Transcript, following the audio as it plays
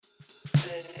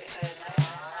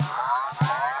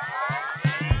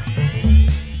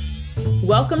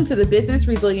Welcome to the Business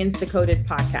Resilience Decoded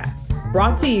podcast,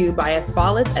 brought to you by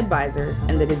Asfalis Advisors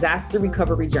and the Disaster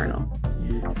Recovery Journal.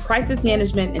 Crisis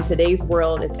management in today's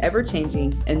world is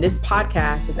ever-changing, and this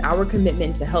podcast is our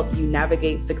commitment to help you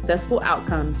navigate successful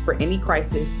outcomes for any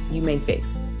crisis you may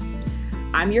face.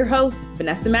 I'm your host,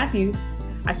 Vanessa Matthews.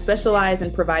 I specialize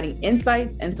in providing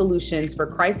insights and solutions for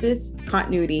crisis,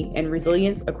 continuity, and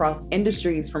resilience across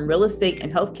industries from real estate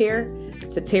and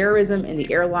healthcare to terrorism in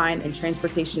the airline and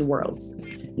transportation worlds.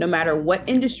 No matter what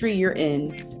industry you're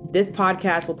in, this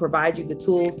podcast will provide you the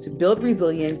tools to build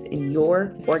resilience in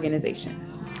your organization.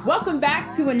 Welcome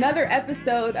back to another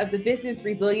episode of the Business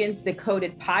Resilience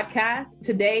Decoded podcast.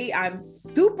 Today, I'm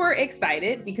super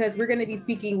excited because we're going to be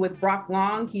speaking with Brock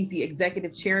Long. He's the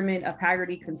executive chairman of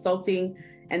Haggerty Consulting.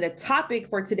 And the topic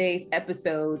for today's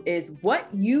episode is what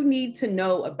you need to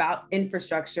know about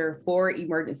infrastructure for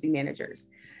emergency managers.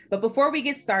 But before we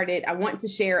get started, I want to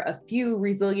share a few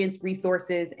resilience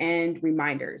resources and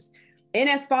reminders. In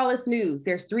Asfalis News,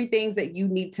 there's 3 things that you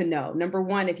need to know. Number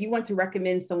 1, if you want to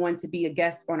recommend someone to be a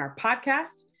guest on our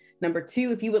podcast. Number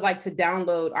 2, if you would like to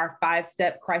download our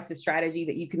 5-step crisis strategy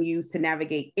that you can use to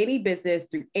navigate any business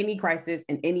through any crisis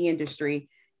in any industry.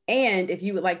 And if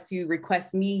you would like to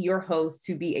request me, your host,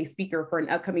 to be a speaker for an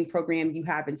upcoming program you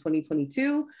have in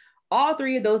 2022, all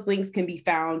 3 of those links can be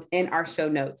found in our show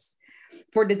notes.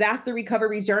 For Disaster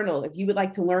Recovery Journal, if you would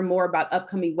like to learn more about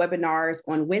upcoming webinars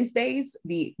on Wednesdays,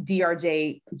 the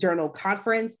DRJ Journal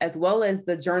Conference, as well as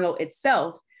the journal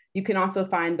itself, you can also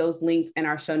find those links in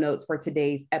our show notes for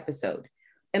today's episode.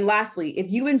 And lastly,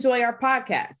 if you enjoy our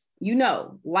podcast,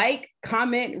 like,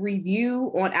 comment,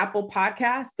 review on Apple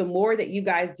Podcasts. The more that you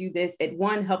guys do this, it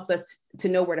one helps us to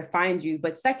know where to find you.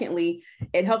 But secondly,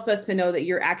 it helps us to know that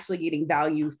you're actually getting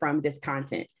value from this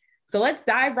content. So let's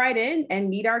dive right in and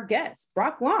meet our guest,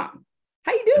 Brock Long.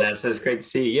 How you doing? Vanessa, it's great to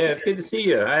see you. Yeah, it's good to see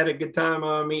you. I had a good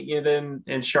time meeting you then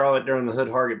in Charlotte during the Hood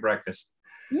Hargett breakfast.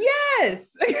 Yes.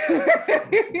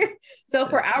 So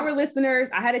for our listeners,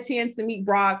 I had a chance to meet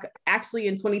Brock actually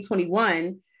in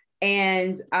 2021,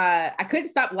 and I couldn't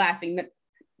stop laughing,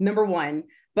 number 1.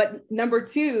 But number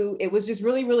 2, it was just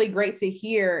really, really great to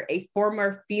hear a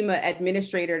former FEMA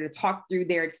administrator to talk through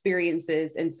their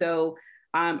experiences. And so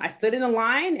I stood in a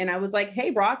line and I was like, hey,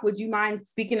 Brock, would you mind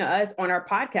speaking to us on our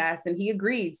podcast? And he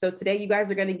agreed. So today you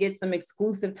guys are going to get some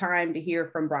exclusive time to hear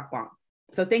from Brock Long.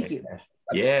 So thank you.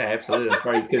 Yeah, absolutely. I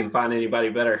probably couldn't find anybody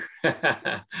better.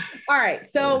 All right.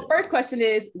 So first question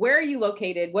is, where are you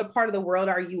located? What part of the world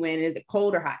are you in? Is it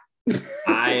cold or hot?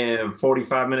 I am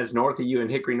 45 minutes north of you in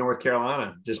Hickory, North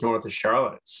Carolina, just north of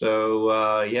Charlotte. So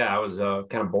I was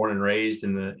kind of born and raised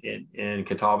in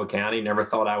Catawba County. Never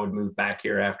thought I would move back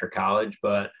here after college,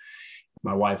 but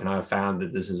my wife and I have found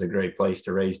that this is a great place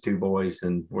to raise 2 boys,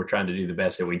 and we're trying to do the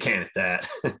best that we can at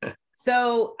that.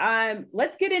 So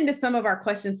let's get into some of our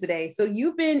questions today. So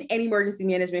you've been in emergency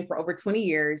management for over 20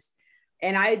 years.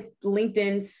 And I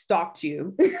LinkedIn stalked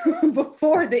you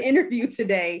before the interview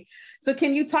today. So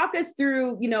can you talk us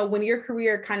through, when your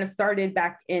career kind of started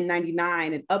back in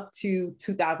 99 and up to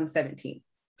 2017?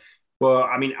 Well,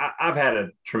 I mean, I've had a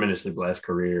tremendously blessed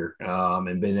career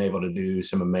and been able to do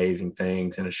some amazing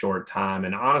things in a short time.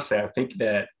 And honestly, I think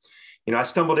that, I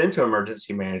stumbled into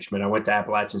emergency management. I went to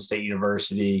Appalachian State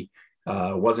University.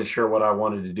 Wasn't sure what I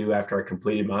wanted to do after I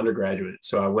completed my undergraduate.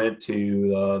 So I went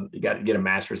to get a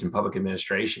master's in public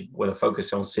administration with a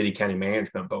focus on city county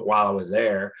management. But while I was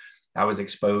there, I was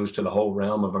exposed to the whole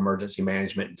realm of emergency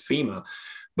management and FEMA.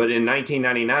 But in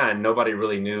 1999, nobody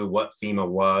really knew what FEMA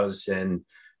was. And,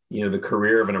 the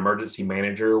career of an emergency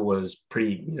manager was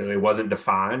pretty, it wasn't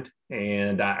defined.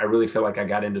 And I really feel like I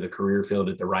got into the career field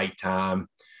at the right time.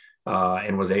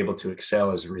 And was able to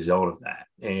excel as a result of that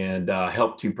and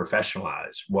help to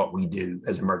professionalize what we do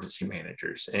as emergency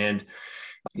managers. And,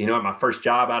 my first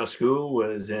job out of school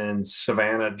was in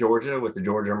Savannah, Georgia with the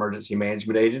Georgia Emergency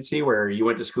Management Agency, where you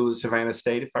went to school at Savannah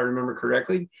State, if I remember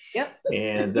correctly. Yep.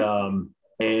 And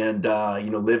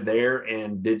lived there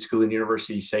and did school in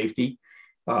university safety.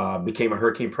 Became a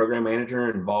hurricane program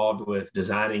manager involved with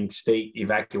designing state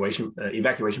evacuation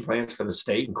plans for the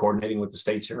state and coordinating with the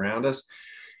states around us.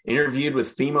 Interviewed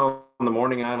with FEMA on the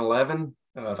morning 9/11,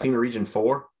 FEMA Region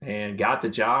 4, and got the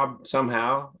job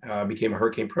somehow, became a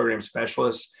hurricane program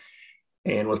specialist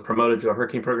and was promoted to a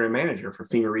hurricane program manager for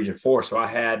FEMA Region 4. So I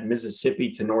had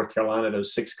Mississippi to North Carolina,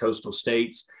 those 6 coastal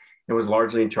states, and was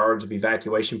largely in charge of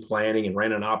evacuation planning and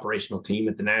ran an operational team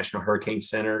at the National Hurricane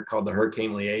Center called the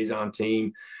Hurricane Liaison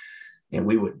Team. And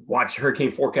we would watch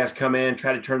hurricane forecast come in,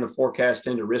 try to turn the forecast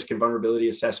into risk and vulnerability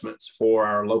assessments for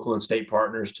our local and state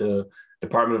partners to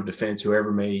Department of Defense,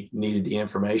 whoever may needed the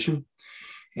information.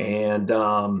 And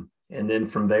then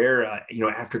from there,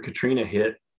 after Katrina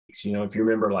hit, if you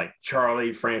remember, like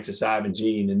Charlie, Francis, Ivan,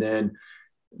 Gene, and then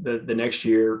the next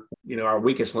year, our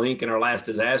weakest link and our last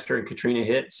disaster, and Katrina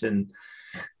hits, and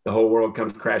the whole world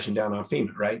comes crashing down on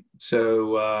FEMA, right?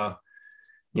 So,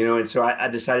 and so I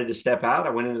decided to step out. I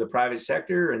went into the private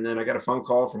sector, and then I got a phone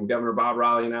call from Governor Bob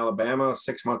Riley in Alabama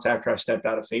 6 months after I stepped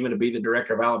out of FEMA to be the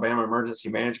director of Alabama Emergency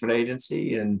Management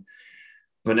Agency. And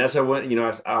Vanessa went,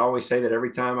 I always say that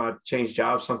every time I change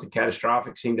jobs, something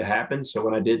catastrophic seemed to happen. So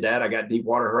when I did that, I got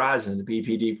Deepwater Horizon, the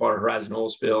BP Deepwater Horizon oil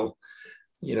spill,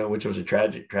 which was a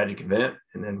tragic event,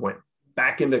 and then went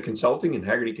back into consulting and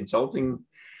Hagerty Consulting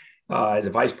as a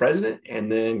vice president,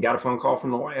 and then got a phone call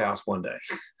from the White House one day.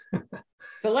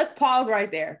 So let's pause right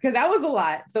there, because that was a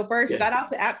lot. So first, shout out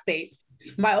to App State.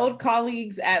 My old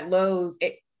colleagues at Lowe's,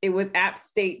 it was App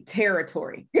State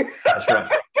territory. That's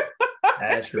right.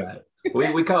 That's right.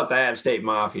 We call it the App State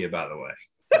Mafia, by the way.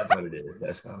 That's what it is.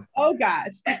 That's how. Oh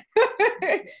gosh.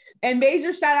 And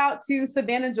major shout out to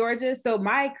Savannah, Georgia. So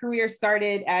my career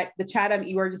started at the Chatham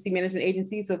Emergency Management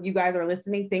Agency. So if you guys are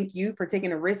listening, thank you for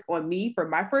taking a risk on me for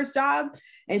my first job.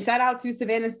 And shout out to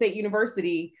Savannah State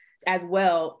University as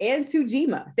well, and to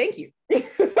GEMA. Thank you.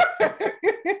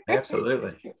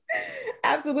 Absolutely.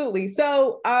 Absolutely.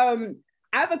 So I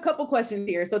have a couple questions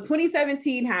here. So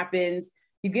 2017 happens.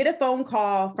 You get a phone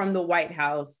call from the White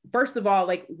House. First of all,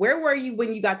 like, where were you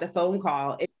when you got the phone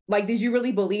call? Like, did you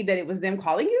really believe that it was them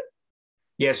calling you?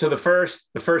 Yeah. So the first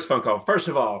phone call, first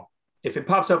of all, if it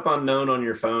pops up unknown on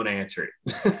your phone, answer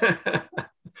it.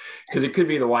 Because it could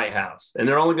be the White House, and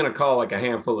they're only going to call like a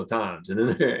handful of times.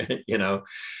 And then,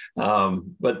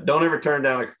 but don't ever turn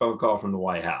down a phone call from the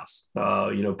White House.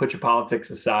 Put your politics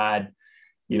aside.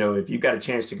 If you've got a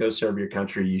chance to go serve your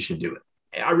country, you should do it.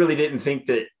 I really didn't think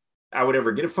that I would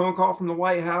ever get a phone call from the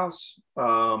White House.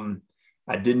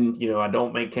 I didn't, I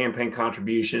don't make campaign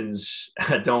contributions.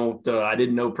 I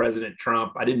didn't know President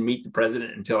Trump. I didn't meet the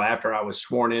president until after I was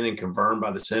sworn in and confirmed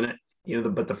by the Senate.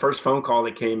 But the first phone call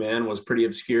that came in was pretty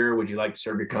obscure. Would you like to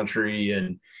serve your country?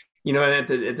 And, and at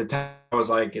the time I was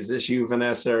like, is this you,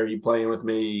 Vanessa? Are you playing with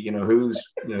me? Who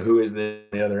is the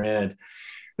other end?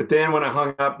 But then when I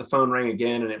hung up, the phone rang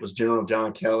again, and it was General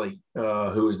John Kelly,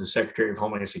 who was the Secretary of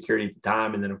Homeland Security at the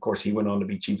time. And then, of course, he went on to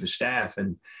be Chief of Staff.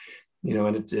 And,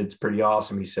 and it's pretty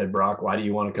awesome. He said, Brock, why do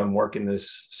you want to come work in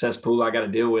this cesspool I got to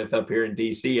deal with up here in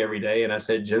D.C. every day? And I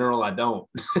said, General, I don't.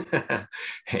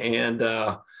 And,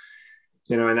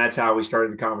 and that's how we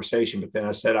started the conversation. But then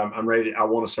I said, I'm ready. I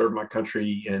want to serve my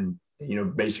country, and,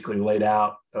 basically laid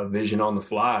out a vision on the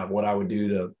fly of what I would do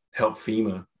to help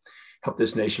FEMA, help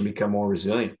this nation become more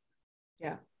resilient.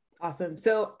 Yeah. Awesome.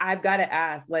 So I've got to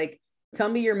ask, tell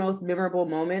me your most memorable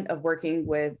moment of working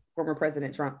with former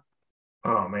President Trump.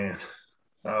 Oh, man.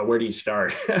 Where do you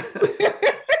start?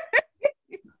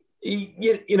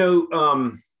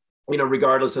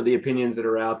 Regardless of the opinions that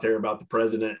are out there about the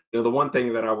president, the one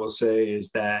thing that I will say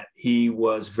is that he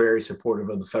was very supportive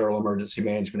of the Federal Emergency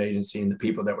Management Agency and the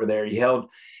people that were there.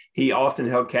 He often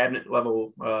held cabinet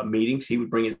level meetings. He would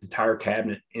bring his entire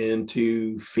cabinet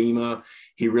into FEMA.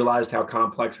 He realized how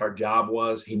complex our job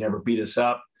was. He never beat us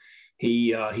up. He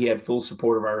had full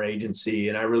support of our agency,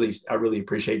 and I really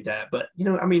appreciate that. But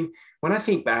when I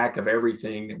think back of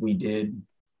everything that we did,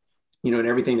 and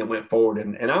everything that went forward.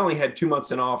 And I only had 2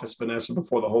 months in office, Vanessa,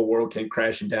 before the whole world came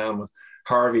crashing down with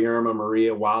Harvey, Irma,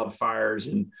 Maria,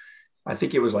 wildfires. And I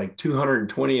think it was like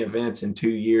 220 events in 2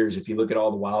 years, if you look at all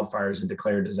the wildfires and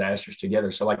declared disasters together.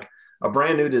 So like a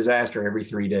brand new disaster every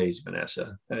 3 days,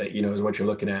 Vanessa, is what you're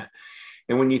looking at.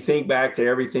 And when you think back to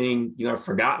everything, I've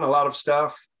forgotten a lot of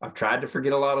stuff. I've tried to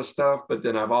forget a lot of stuff, but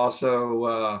then I've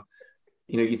also,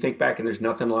 you think back and there's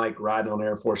nothing like riding on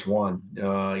Air Force One,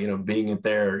 being in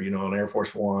there, on Air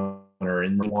Force One or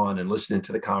in one and listening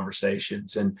to the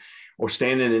conversations or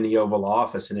standing in the Oval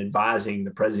Office and advising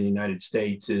the President of the United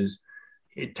States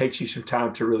it takes you some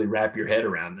time to really wrap your head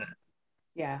around that.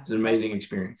 Yeah. It's an amazing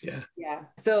experience. Yeah. Yeah.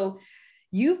 So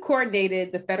you've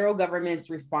coordinated the federal government's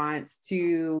response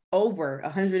to over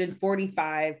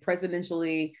 145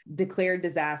 presidentially declared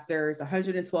disasters,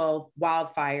 112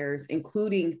 wildfires,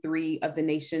 including 3 of the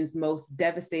nation's most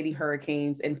devastating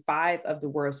hurricanes and 5 of the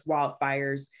worst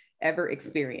wildfires ever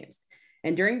experienced.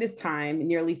 And during this time,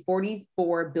 nearly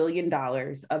 $44 billion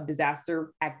of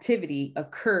disaster activity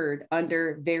occurred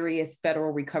under various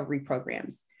federal recovery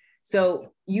programs.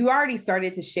 So you already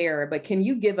started to share, but can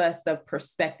you give us the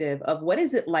perspective of what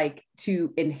is it like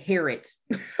to inherit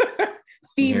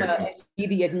FEMA and be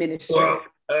the administrator?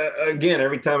 Again,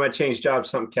 every time I change jobs,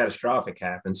 something catastrophic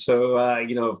happens. So,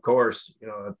 of course,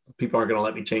 people aren't going to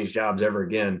let me change jobs ever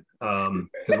again.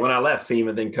 Because when I left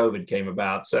FEMA, then COVID came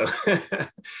about. So,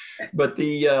 but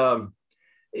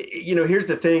here's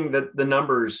the thing, that the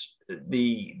numbers,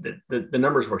 the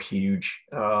numbers were huge.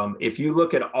 If you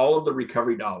look at all of the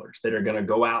recovery dollars that are going to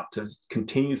go out to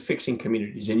continue fixing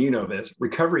communities, and this,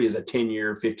 recovery is a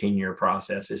 10-year, 15-year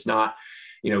process. It's not,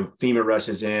 FEMA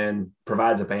rushes in,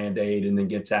 provides a Band-Aid, and then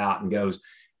gets out and goes.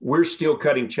 We're still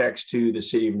cutting checks to the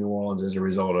city of New Orleans as a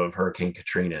result of Hurricane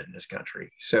Katrina in this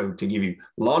country. So to give you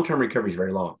long-term recovery is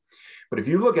very long. But if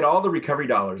you look at all the recovery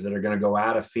dollars that are going to go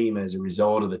out of FEMA as a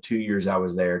result of the 2 years I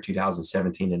was there,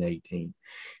 2017 and 18,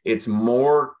 it's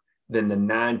more than the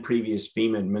 9 previous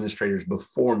FEMA administrators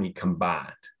before me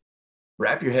combined.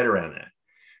 Wrap your head around that.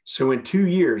 So in 2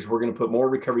 years, we're going to put more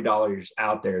recovery dollars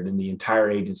out there than the entire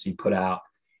agency put out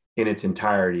in its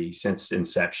entirety since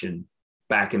inception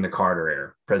back in the Carter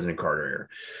era, President Carter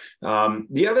era.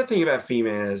 The other thing about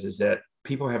FEMA is that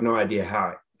people have no idea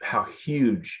how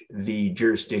huge the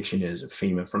jurisdiction is of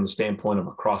FEMA from the standpoint of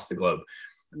across the globe.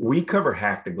 We cover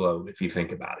half the globe, if you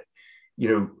think about it.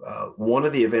 One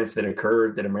of the events that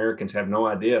occurred that Americans have no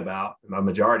idea about, a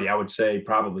majority, I would say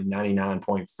probably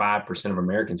 99.5% of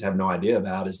Americans have no idea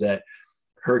about, is that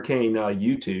Hurricane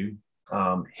Yutu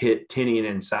hit Tinian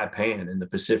and Saipan in the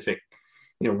Pacific,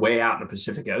 way out in the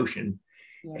Pacific Ocean,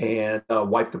 and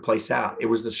wiped the place out. It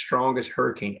was the strongest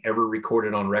hurricane ever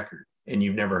recorded on record, and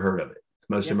you've never heard of it.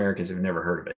 Most Americans have never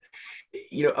heard of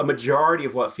it. A majority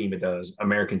of what FEMA does,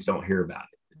 Americans don't hear about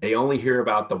it. They only hear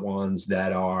about the ones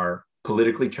that are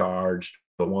politically charged,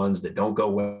 the ones that don't go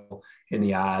well in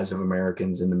the eyes of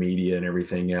Americans and the media and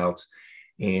everything else.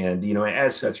 And,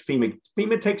 as such,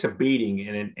 FEMA takes a beating,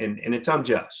 and it's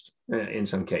unjust in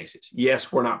some cases.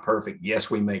 Yes, we're not perfect. Yes,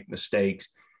 we make mistakes.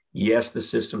 Yes, the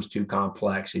system's too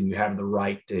complex, and you have the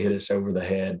right to hit us over the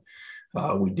head.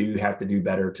 We do have to do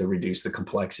better to reduce the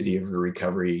complexity of the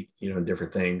recovery,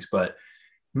 different things. But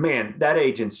man, that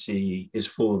agency is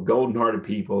full of golden-hearted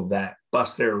people that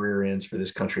bust their rear ends for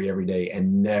this country every day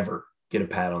and never get a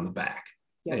pat on the back.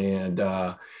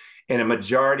 Yeah. And a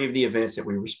majority of the events that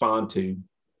we respond to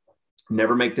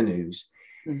never make the news.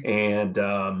 Mm-hmm. And,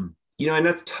 and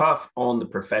that's tough on the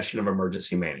profession of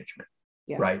emergency management,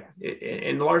 right?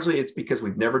 And largely it's because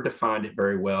we've never defined it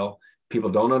very well. People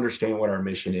don't understand what our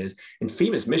mission is. And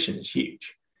FEMA's mission is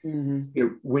huge. Mm-hmm.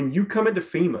 When you come into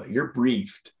FEMA, you're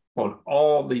briefed on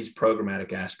all these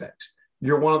programmatic aspects.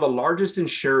 You're one of the largest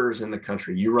insurers in the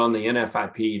country. You run the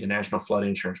NFIP, the National Flood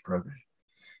Insurance Program.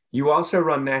 You also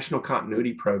run national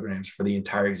continuity programs for the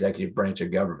entire executive branch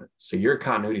of government. So you're a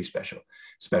continuity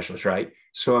specialist, right?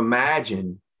 So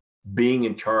imagine being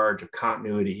in charge of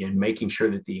continuity and making sure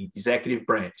that the executive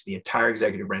branch, the entire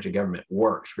executive branch of government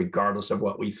works regardless of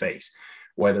what we face,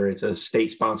 whether it's a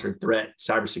state-sponsored threat,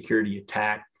 cybersecurity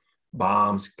attack,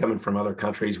 bombs coming from other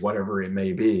countries, whatever it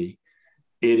may be.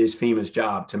 It is FEMA's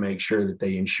job to make sure that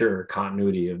they ensure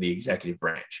continuity of the executive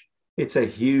branch. It's a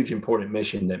huge, important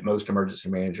mission that most emergency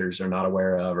managers are not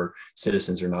aware of, or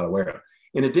citizens are not aware of.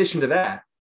 In addition to that,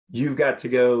 you've got to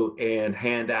go and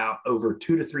hand out over $2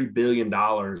 to $3 billion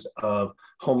of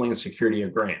Homeland Security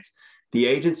grants. The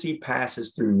agency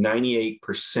passes through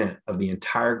 98% of the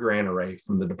entire grant array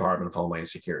from the Department of Homeland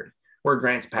Security. We're a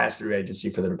grants pass-through agency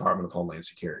for the Department of Homeland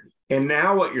Security. And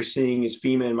now what you're seeing is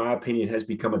FEMA, in my opinion, has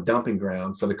become a dumping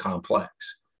ground for the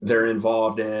complex. They're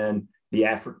involved in the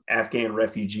Afghan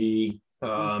refugee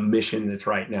mission that's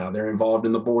right now. They're involved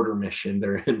in the border mission.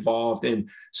 They're involved in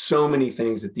so many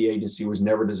things that the agency was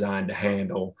never designed to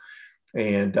handle,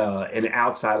 and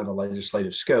outside of the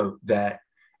legislative scope, that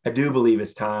I do believe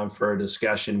it's time for a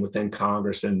discussion within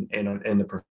Congress and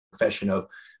the profession of,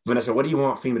 Vanessa, what do you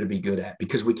want FEMA to be good at?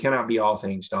 Because we cannot be all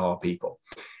things to all people.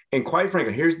 And quite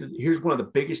frankly, here's one of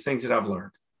the biggest things that I've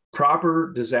learned.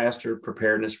 Proper disaster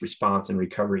preparedness, response, and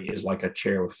recovery is like a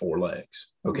chair with 4 legs,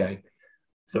 okay?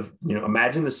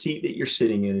 Imagine the seat that you're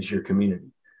sitting in is your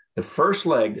community. The first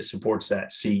leg that supports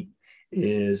that seat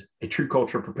is a true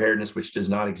culture of preparedness, which does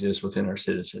not exist within our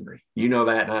citizenry. You know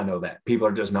that, and I know that. People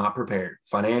are just not prepared.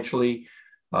 Financially,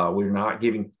 we're not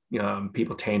giving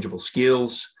people tangible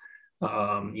skills,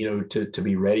 to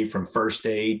be ready, from first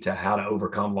aid to how to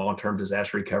overcome long-term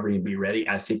disaster recovery and be ready.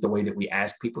 I think the way that we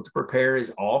ask people to prepare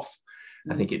is off.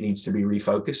 I think it needs to be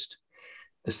refocused.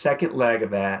 The second leg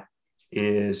of that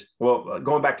is,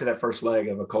 going back to that first leg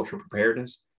of a culture of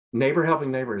preparedness, neighbor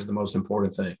helping neighbor is the most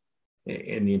important thing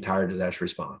in the entire disaster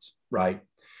response, right?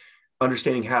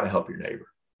 Understanding how to help your neighbor,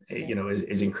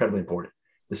 is incredibly important.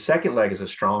 The second leg is a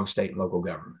strong state and local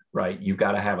government, right? You've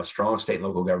got to have a strong state and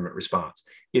local government response.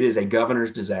 It is a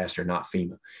governor's disaster, not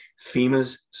FEMA.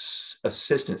 FEMA's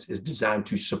assistance is designed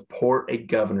to support a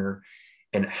governor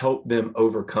and help them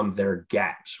overcome their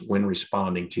gaps when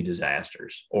responding to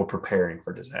disasters or preparing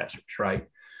for disasters, right?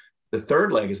 The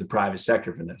third leg is the private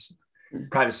sector, Vanessa.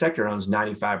 Private sector owns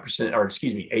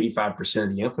 85%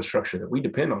 of the infrastructure that we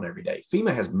depend on every day.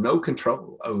 FEMA has no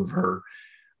control over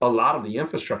a lot of the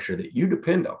infrastructure that you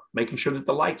depend on. Making sure that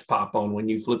the lights pop on when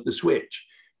you flip the switch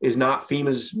is not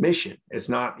FEMA's mission. It's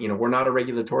not, we're not a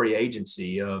regulatory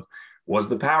agency of, was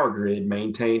the power grid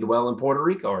maintained well in Puerto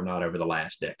Rico or not over the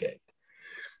last decade?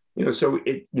 So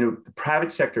the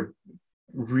private sector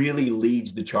really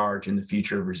leads the charge in the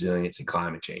future of resilience and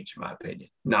climate change, in my opinion,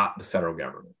 not the federal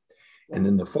government. And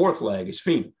then the fourth leg is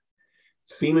FEMA.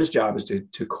 FEMA's job is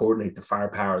to coordinate the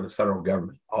firepower of the federal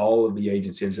government, all of the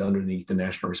agencies underneath the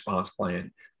National Response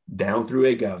Plan, down through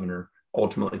a governor,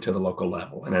 ultimately to the local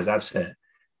level. And as I've said,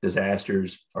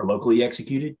 disasters are locally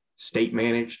executed, state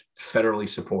managed, federally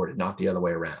supported, not the other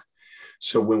way around.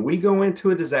 So when we go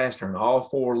into a disaster and all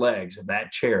four legs of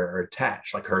that chair are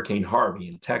attached, like Hurricane Harvey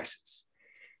in Texas,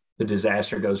 the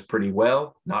disaster goes pretty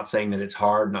well. Not saying that it's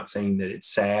hard, not saying that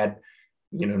it's sad,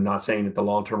 not saying that the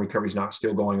long-term recovery is not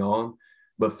still going on,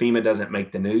 but FEMA doesn't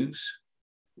make the news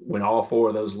when all four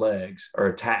of those legs are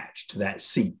attached to that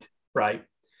seat, right?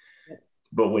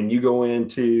 But when you go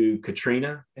into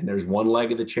Katrina and there's one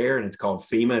leg of the chair and it's called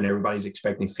FEMA and everybody's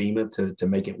expecting FEMA to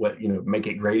make it make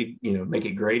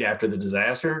it great after the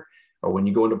disaster, or when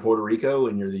you go into Puerto Rico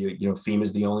and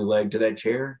FEMA's the only leg to that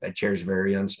chair is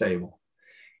very unstable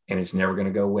and it's never going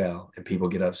to go well and people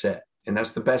get upset. And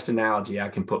that's the best analogy I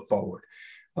can put forward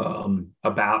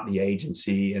about the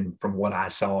agency and from what I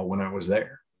saw when I was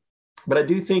there. But I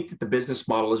do think that the business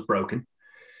model is broken.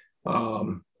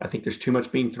 I think there's too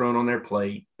much being thrown on their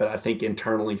plate, but I think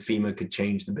internally FEMA could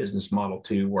change the business model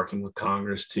too, working with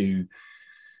Congress to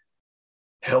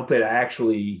help it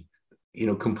actually,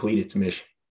 complete its mission.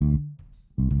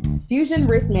 Fusion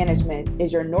Risk Management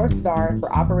is your North Star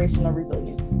for operational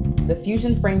resilience. The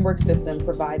Fusion Framework System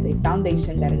provides a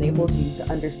foundation that enables you to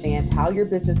understand how your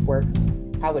business works,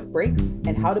 how it breaks,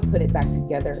 and how to put it back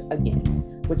together again,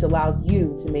 which allows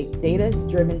you to make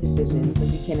data-driven decisions so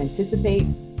you can anticipate,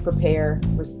 prepare,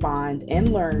 respond,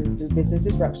 and learn through business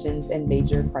disruptions and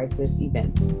major crisis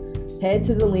events. Head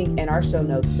to the link in our show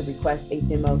notes to request a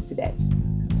demo today.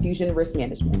 Fusion Risk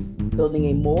Management,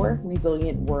 building a more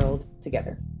resilient world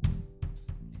together.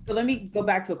 So let me go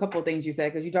back to a couple of things you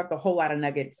said, because you dropped a whole lot of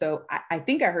nuggets. So I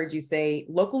think I heard you say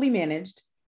locally managed,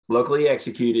 locally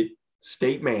executed,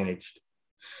 state managed,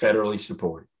 federally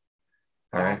supported.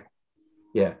 All right.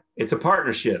 Yeah. It's a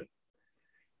partnership.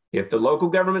 If the local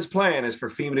government's plan is for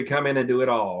FEMA to come in and do it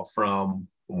all, from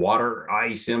water,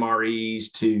 ice,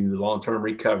 MREs to long-term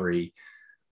recovery,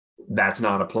 that's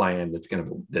not a plan that's going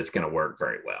to work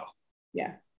very well.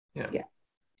 Yeah.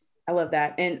 I love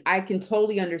that. And I can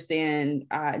totally understand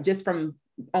just from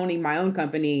owning my own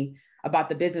company about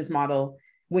the business model.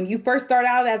 When you first start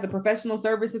out as a professional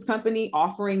services company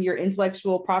offering your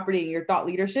intellectual property and your thought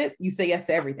leadership, you say yes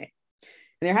to everything.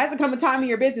 And there has to come a time in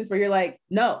your business where you're like,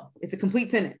 no, it's a complete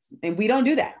sentence. And we don't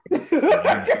do that.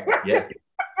 Yeah.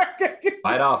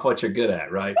 Bite off what you're good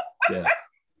at, right? Yeah.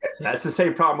 That's the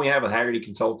same problem we have with Haggerty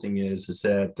Consulting is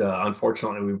that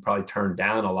unfortunately we probably turned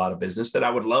down a lot of business that I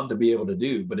would love to be able to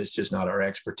do, but it's just not our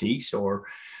expertise, or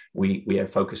we have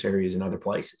focus areas in other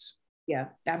places. Yeah,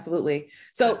 absolutely.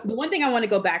 So the one thing I want to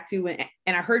go back to, and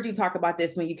I heard you talk about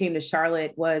this when you came to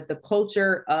Charlotte, was the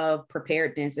culture of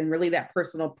preparedness and really that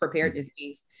personal preparedness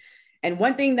piece. And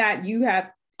one thing that you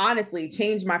have honestly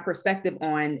changed my perspective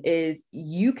on is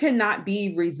you cannot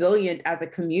be resilient as a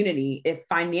community if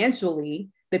financially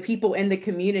the people in the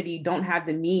community don't have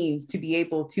the means to be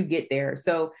able to get there.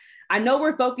 So I know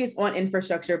we're focused on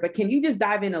infrastructure, but can you just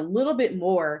dive in a little bit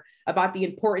more about the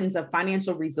importance of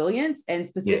financial resilience and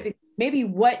specifically maybe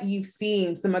what you've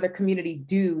seen some other communities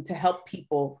do to help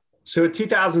people? So in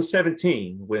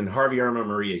 2017, when Harvey, Irma,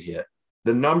 Maria hit,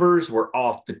 the numbers were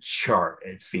off the chart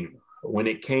at FEMA. When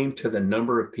it came to the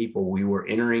number of people we were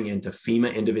entering into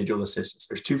FEMA individual assistance,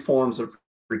 there's two forms of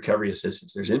recovery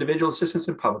assistance. There's individual assistance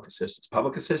and public assistance.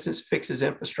 Public assistance fixes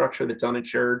infrastructure that's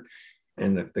uninsured.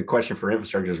 And the question for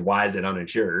infrastructure is, why is it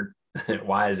uninsured?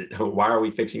 Why are we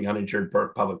fixing uninsured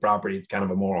public property? It's kind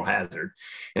of a moral hazard.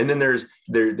 And then there's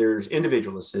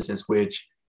individual assistance, which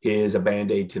is a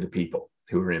Band-Aid to the people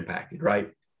who are impacted,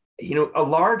 right? A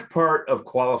large part of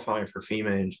qualifying for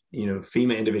FEMA and,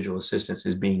 FEMA individual assistance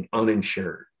is being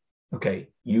uninsured. Okay.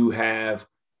 You have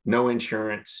no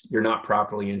insurance. You're not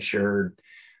properly insured.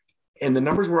 And the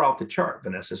numbers were off the chart,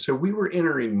 Vanessa. So we were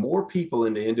entering more people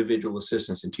into individual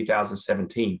assistance in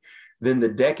 2017 than the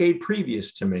decade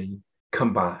previous to me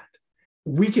combined.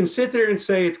 We can sit there and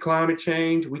say it's climate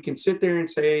change. We can sit there and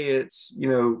say it's,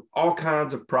 all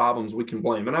kinds of problems we can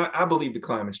blame. And I believe the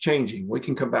climate's changing. We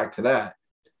can come back to that.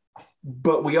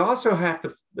 But we also have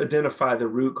to identify the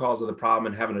root cause of the problem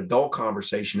and have an adult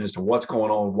conversation as to what's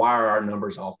going on. Why are our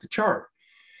numbers off the chart?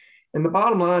 And the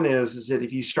bottom line is that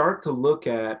if you start to look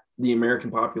at the American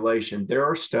population, there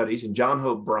are studies, and John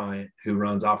Hope Bryant, who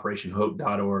runs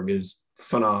OperationHope.org, is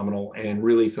phenomenal and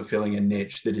really fulfilling a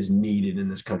niche that is needed in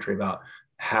this country about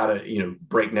how to,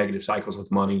 break negative cycles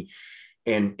with money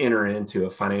and enter into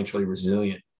a financially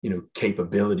resilient,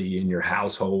 capability in your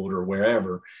household or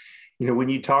wherever. When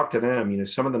you talk to them,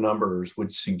 some of the numbers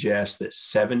would suggest that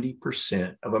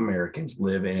 70% of Americans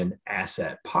live in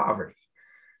asset poverty.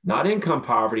 Not income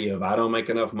poverty of I don't make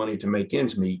enough money to make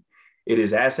ends meet. It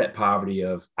is asset poverty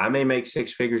of I may make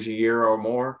six figures a year or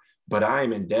more, but I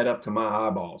am in debt up to my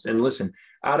eyeballs. And listen,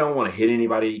 I don't want to hit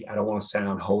anybody. I don't want to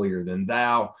sound holier than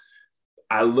thou.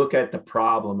 I look at the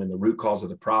problem and the root cause of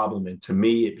the problem, and to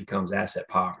me, it becomes asset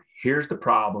poverty. Here's the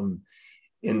problem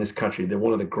in this country. They're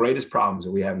one of the greatest problems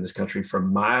that we have in this country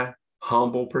from my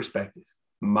humble perspective.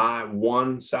 My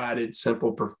one-sided,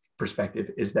 simple perspective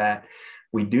is that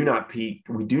we do not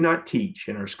teach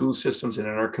in our school systems and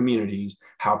in our communities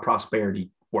how prosperity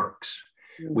works.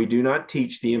 We do not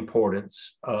teach the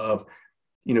importance of,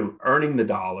 earning the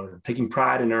dollar, taking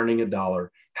pride in earning a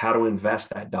dollar, how to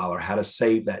invest that dollar, how to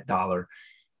save that dollar.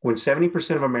 When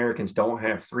 70% of Americans don't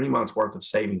have 3 months worth of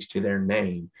savings to their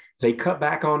name, they cut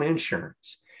back on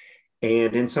insurance.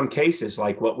 And in some cases,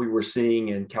 like what we were seeing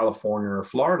in California or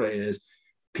Florida, is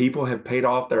people have paid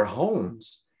off their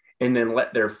homes and then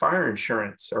let their fire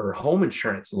insurance or home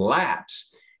insurance lapse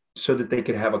so that they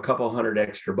could have a couple hundred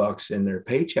extra bucks in their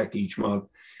paycheck each month.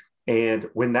 And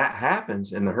when that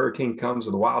happens and the hurricane comes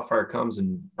or the wildfire comes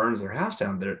and burns their house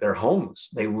down, they're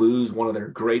homeless. They lose one of their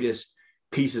greatest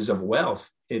pieces of wealth,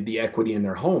 in the equity in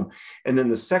their home. And then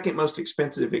the second most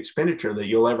expensive expenditure that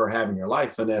you'll ever have in your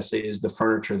life, Vanessa, is the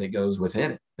furniture that goes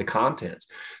within it, the contents.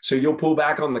 So you'll pull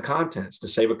back on the contents to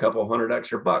save a couple hundred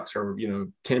extra bucks or,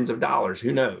 tens of dollars,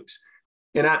 who knows?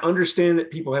 And I understand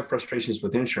that people have frustrations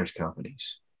with insurance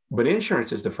companies, but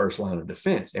insurance is the first line of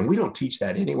defense. And we don't teach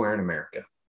that anywhere in America.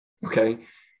 Okay.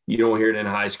 You don't hear it in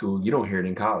high school. You don't hear it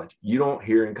in college. You don't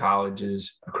hear in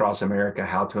colleges across America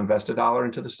how to invest a dollar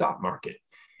into the stock market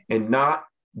and not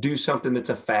do something that's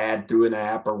a fad through an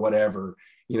app or whatever.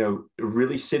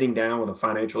 Really sitting down with a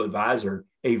financial advisor.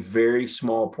 A very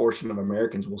small portion of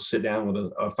Americans will sit down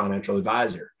with a financial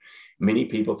advisor. Many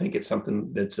people think it's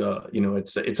something that's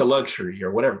it's a luxury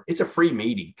or whatever. It's a free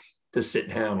meeting to sit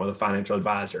down with a financial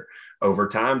advisor. Over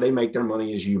time, they make their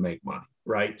money as you make money,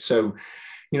 right? So,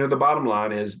 the bottom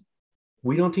line is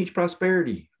we don't teach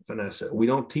prosperity, Vanessa. We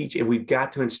don't teach, and we've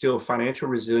got to instill financial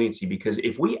resiliency, because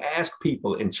if we ask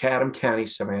people in Chatham County,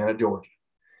 Savannah, Georgia,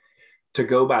 to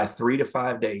go buy 3 to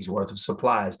 5 days worth of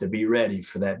supplies to be ready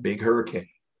for that big hurricane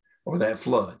or that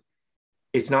flood,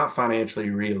 it's not financially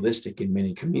realistic in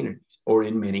many communities or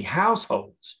in many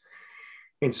households.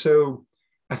 And so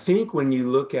I think when you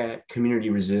look at community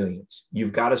resilience,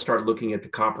 you've got to start looking at the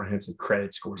comprehensive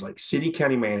credit scores. Like city,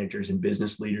 county managers and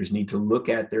business leaders need to look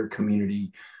at their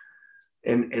community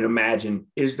and imagine,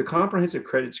 is the comprehensive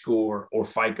credit score or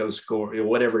FICO score,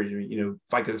 whatever,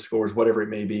 FICO scores, whatever it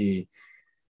may be,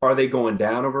 are they going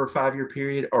down over a 5-year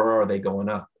period or are they going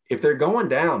up? If they're going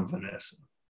down, Vanessa,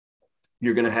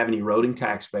 you're going to have an eroding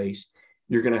tax base.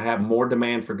 You're going to have more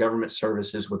demand for government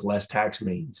services with less tax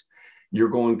means. You're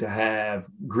going to have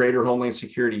greater homeland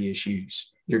security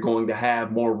issues. You're going to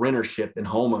have more rentership than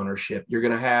home ownership. You're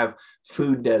going to have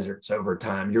food deserts over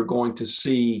time. You're going to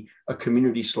see a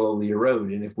community slowly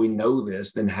erode. And if we know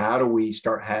this, then how do we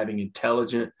start having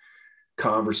intelligent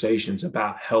conversations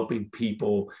about helping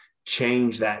people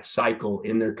change that cycle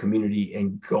in their community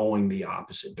and going the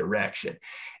opposite direction?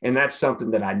 And that's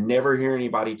something that I never hear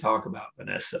anybody talk about,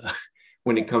 Vanessa,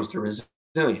 when it comes to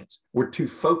resilience. We're too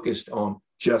focused on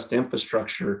just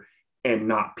infrastructure and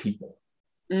not people,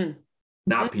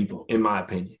 not people, in my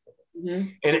opinion.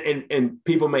 Mm-hmm. And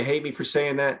people may hate me for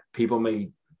saying that. People may,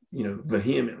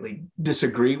 vehemently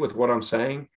disagree with what I'm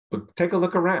saying, but take a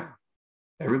look around.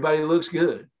 Everybody looks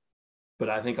good.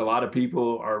 But I think a lot of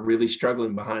people are really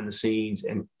struggling behind the scenes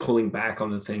and pulling back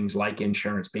on the things like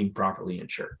insurance, being properly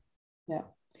insured. Yeah.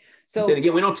 So then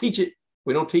again, we don't teach it.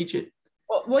 We don't teach it.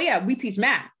 Well, yeah, we teach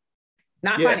math,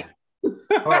 not finance.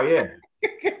 Oh, yeah.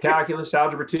 Calculus,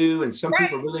 algebra 2, and some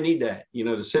people really need that,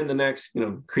 to send the next,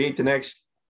 create the next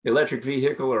electric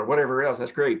vehicle or whatever else.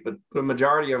 That's great. But the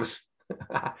majority of us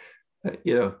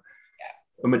You know,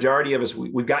 a majority of us,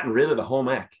 we've gotten rid of the home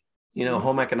ec,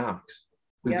 home economics.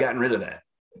 We've gotten rid of that.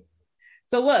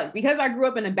 So look, because I grew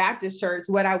up in a Baptist church,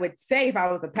 what I would say if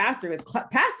I was a pastor is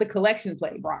pass the collection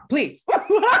plate, Brock, please.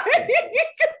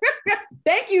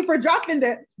 Thank you for dropping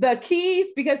the keys,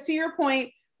 because to your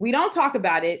point, we don't talk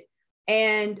about it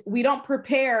and we don't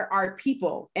prepare our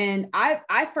people. And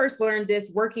I first learned this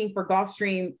working for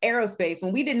Gulfstream Aerospace.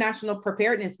 When we did National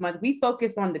Preparedness Month, we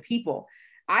focused on the people.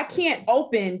 I can't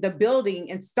open the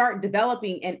building and start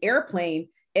developing an airplane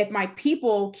if my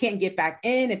people can't get back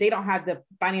in, if they don't have the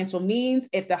financial means,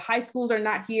 if the high schools are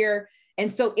not here. And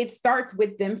so it starts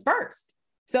with them first.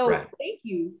 So Thank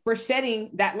you for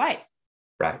shedding that light.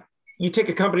 Right. You take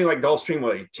a company like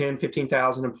Gulfstream, 10,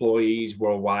 15,000 employees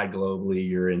worldwide, globally.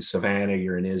 You're in Savannah,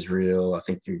 you're in Israel. I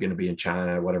think you're going to be in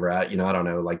China, whatever. I don't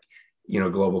know,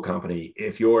 global company.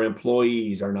 If your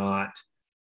employees are not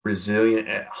resilient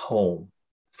at home,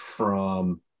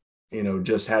 from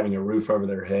just having a roof over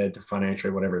their head to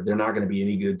financially, whatever, they're not going to be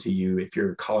any good to you if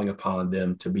you're calling upon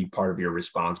them to be part of your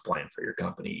response plan for your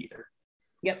company either.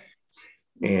 Yep.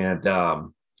 And,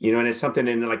 and it's something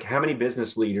in how many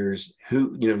business leaders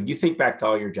who, you think back to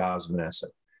all your jobs, Vanessa,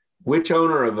 which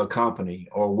owner of a company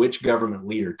or which government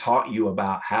leader taught you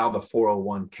about how the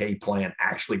 401k plan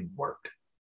actually worked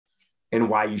and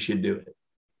why you should do it?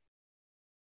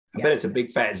 I bet it's a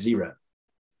big fat zero.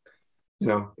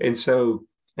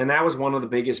 And that was one of the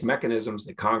biggest mechanisms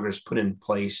that Congress put in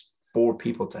place for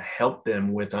people to help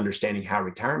them with understanding how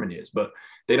retirement is. But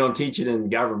they don't teach it in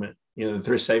government, the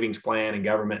thrift savings plan and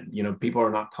government. People are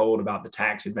not told about the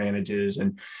tax advantages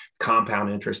and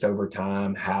compound interest over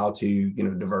time, how to,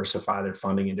 diversify their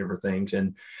funding and different things.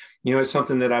 And, it's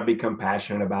something that I've become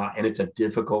passionate about, and it's a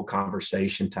difficult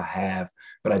conversation to have.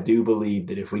 But I do believe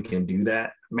that if we can do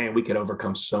that, man, we could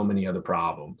overcome so many other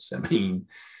problems. I mean,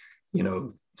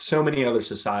 so many other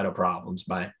societal problems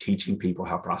by teaching people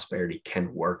how prosperity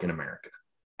can work in America.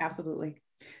 Absolutely.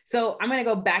 So I'm going to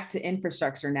go back to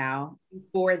infrastructure now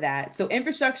for that. So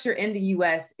infrastructure in the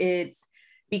US, it's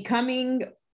becoming,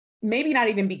 maybe not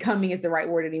even becoming is the right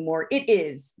word anymore. It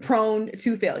is prone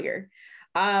to failure.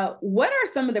 What are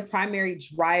some of the primary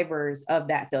drivers of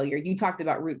that failure? You talked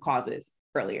about root causes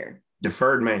earlier.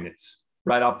 Deferred maintenance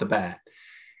right off the bat.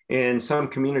 In some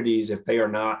communities, if they are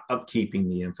not upkeeping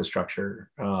the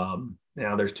infrastructure,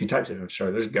 now there's two types of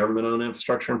infrastructure. There's government-owned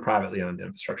infrastructure and privately owned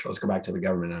infrastructure. Let's go back to the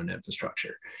government-owned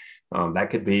infrastructure. That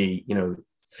could be,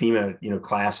 FEMA,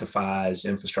 classifies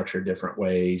infrastructure different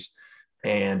ways.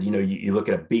 And, you look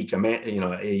at a beach,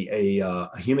 a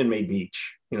human-made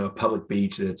beach, a public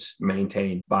beach that's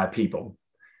maintained by people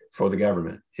for the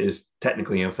government is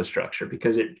technically infrastructure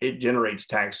because it generates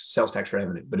sales tax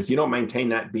revenue. But if you don't maintain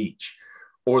that beach,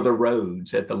 or the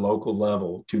roads at the local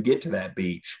level to get to that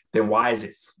beach, then why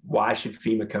should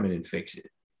FEMA come in and fix it?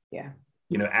 Yeah.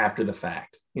 After the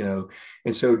fact, and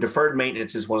so deferred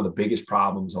maintenance is one of the biggest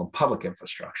problems on public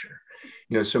infrastructure,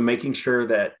 so making sure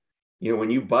that, when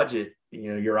you budget,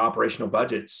 your operational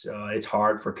budgets, it's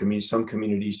hard for some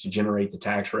communities to generate the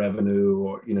tax revenue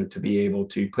or, to be able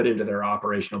to put into their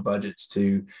operational budgets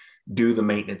to do the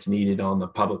maintenance needed on the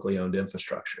publicly owned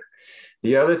infrastructure.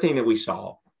 The other thing that we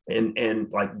saw, and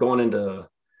like going into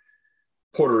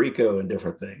Puerto Rico and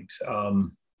different things,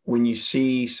 when you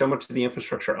see so much of the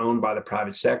infrastructure owned by the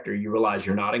private sector, you realize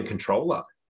you're not in control of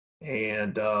it.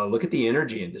 And look at the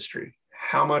energy industry.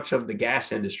 How much of the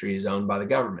gas industry is owned by the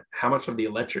government? How much of the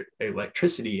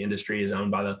electricity industry is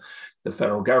owned by the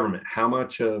federal government? How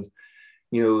much of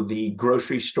the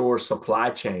grocery store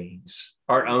supply chains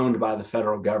are owned by the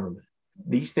federal government?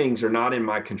 These things are not in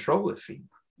my control at FEMA.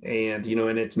 And,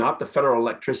 and it's not the Federal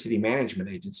Electricity Management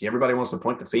Agency. Everybody wants to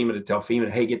point to FEMA to tell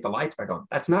FEMA, hey, get the lights back on.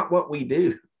 That's not what we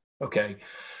do. Okay.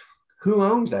 Who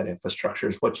owns that infrastructure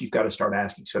is what you've got to start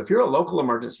asking. So if you're a local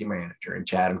emergency manager in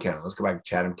Chatham County, let's go back to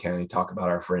Chatham County, talk about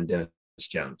our friend Dennis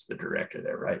Jones, the director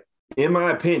there, right? In my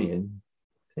opinion,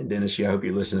 and Dennis, I hope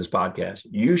you listen to this podcast,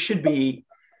 you should be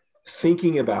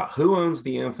thinking about who owns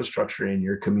the infrastructure in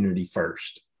your community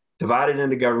first, divided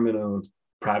into government owned,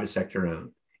 private sector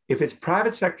owned. If it's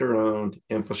private sector owned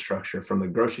infrastructure, from the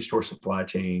grocery store supply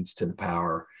chains to the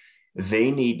power,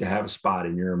 they need to have a spot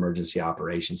in your emergency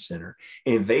operations center.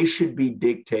 And they should be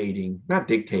not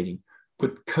dictating,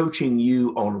 but coaching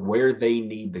you on where they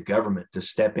need the government to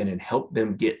step in and help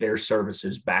them get their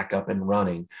services back up and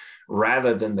running,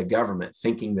 rather than the government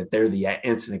thinking that they're the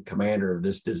incident commander of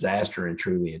this disaster and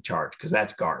truly in charge, because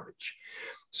that's garbage.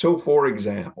 So for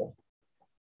example,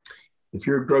 if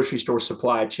you're a grocery store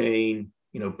supply chain,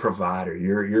 provider,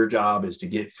 your job is to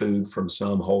get food from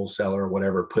some wholesaler or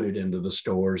whatever, put it into the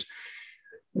stores.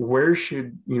 where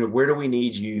do we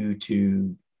need you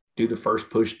to do the first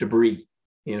push debris,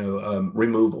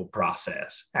 removal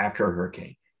process after a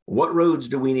hurricane? What roads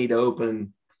do we need to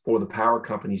open for the power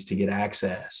companies to get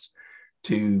access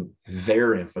to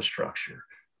their infrastructure,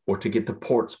 or to get the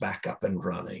ports back up and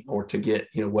running, or to get,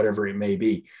 whatever it may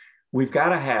be? We've got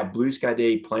to have blue sky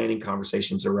day planning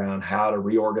conversations around how to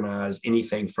reorganize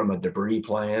anything from a debris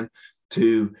plan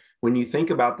to, when you think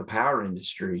about the power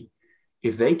industry,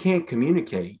 if they can't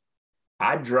communicate,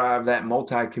 I'd drive that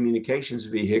multi-communications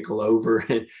vehicle over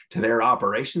to their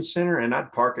operations center, and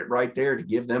I'd park it right there to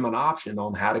give them an option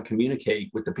on how to communicate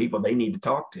with the people they need to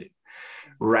talk to,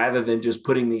 rather than just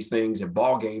putting these things at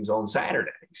ball games on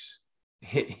Saturdays,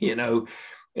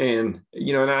 And,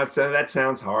 that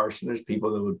sounds harsh. And there's people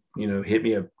that would, hit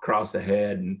me across the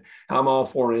head, and I'm all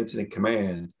for incident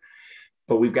command,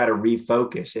 but we've got to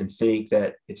refocus and think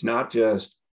that it's not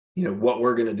just, what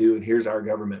we're going to do, and here's our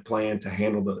government plan to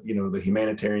handle the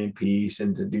humanitarian piece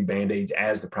and to do Band-Aids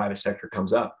as the private sector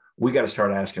comes up. We got to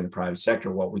start asking the private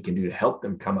sector what we can do to help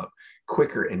them come up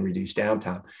quicker and reduce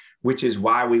downtime, which is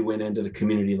why we went into the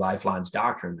community lifelines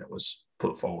doctrine that was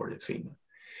put forward at FEMA.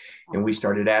 And we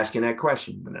started asking that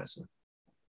question, Vanessa.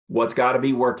 What's got to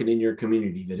be working in your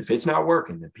community that if it's not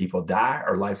working, that people die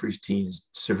or life routine is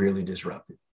severely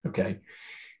disrupted? Okay.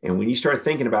 And when you start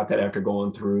thinking about that after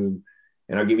going through,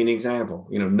 and I'll give you an example,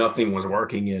 nothing was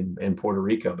working in Puerto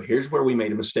Rico, but here's where we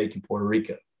made a mistake in Puerto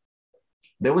Rico.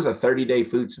 There was a 30-day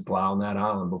food supply on that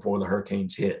island before the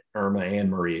hurricanes hit. Irma and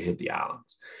Maria hit the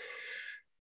islands.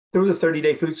 There was a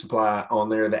 30-day food supply on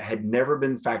there that had never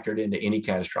been factored into any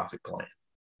catastrophic plan.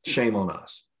 Shame on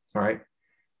us. All right.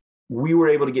 We were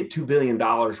able to get $2 billion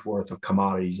worth of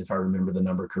commodities, if I remember the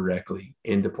number correctly,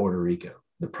 into Puerto Rico.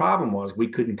 The problem was we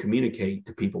couldn't communicate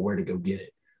to people where to go get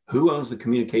it. Who owns the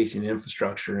communication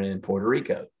infrastructure in Puerto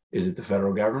Rico? Is it the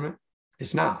federal government?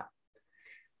 It's not.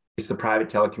 It's the private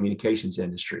telecommunications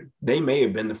industry. They may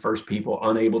have been the first people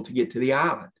unable to get to the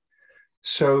island.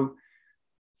 So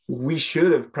we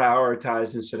should have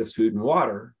prioritized, instead of food and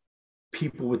water,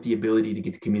 people with the ability to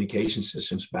get the communication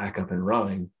systems back up and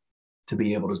running, to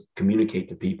be able to communicate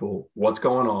to people what's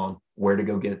going on, where to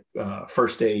go get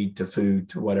first aid to food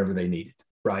to whatever they needed,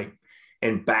 right?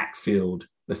 And backfilled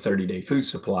the 30-day food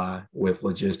supply with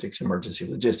logistics, emergency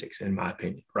logistics, in my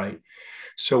opinion, right?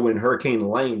 So when Hurricane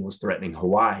Lane was threatening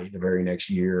Hawaii the very next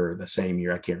year, or the same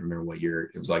year, I can't remember what year,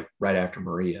 it was like right after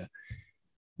Maria,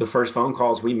 the first phone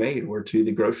calls we made were to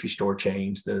the grocery store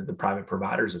chains, the private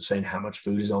providers, of saying how much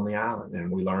food is on the island. And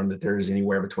we learned that there is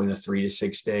anywhere between a 3 to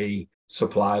 6 day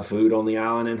supply of food on the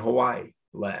island in Hawaii.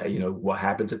 What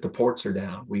happens if the ports are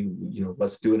down?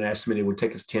 Let's do an estimate. It would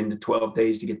take us 10 to 12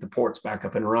 days to get the ports back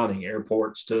up and running,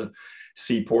 airports to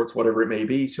seaports, whatever it may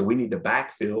be. So we need to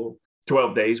backfill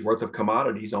 12 days worth of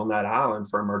commodities on that island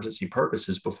for emergency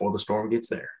purposes before the storm gets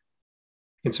there.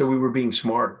 And so we were being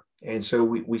smarter. And so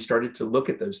we started to look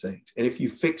at those things. And if you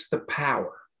fix the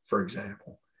power, for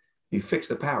example, you fix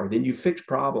the power, then you fix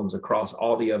problems across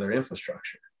all the other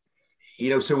infrastructure.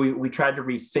 So we tried to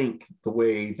rethink the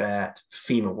way that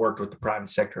FEMA worked with the private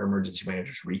sector emergency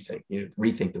managers,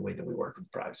 rethink the way that we work with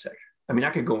the private sector. I mean, I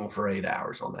could go on for 8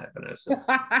 hours on that, Vanessa.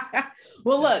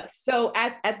 Well, look, so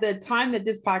at the time that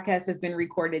this podcast has been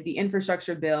recorded, the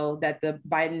infrastructure bill that the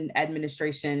Biden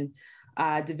administration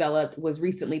developed was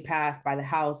recently passed by the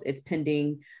House. It's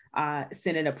pending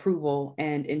Senate approval.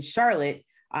 And in Charlotte,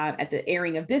 at the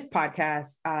airing of this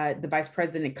podcast, the Vice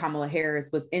President Kamala Harris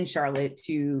was in Charlotte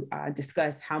to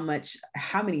discuss how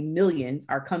many millions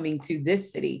are coming to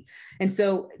this city. And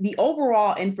so the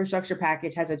overall infrastructure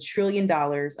package has $1 trillion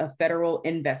of federal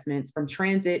investments, from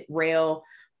transit, rail,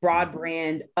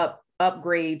 broadband,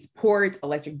 upgrades, ports,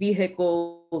 electric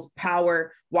vehicles,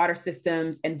 power, water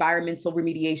systems, environmental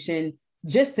remediation,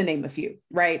 just to name a few,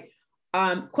 right?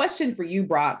 Question for you,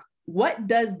 Brock. What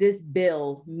does this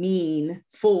bill mean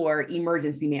for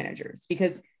emergency managers?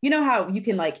 Because you know how you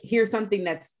can hear something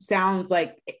that sounds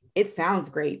like it sounds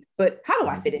great, but how do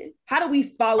I fit in? How do we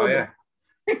follow?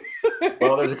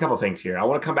 Well, there's a couple things here. I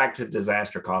want to come back to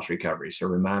disaster cost recovery.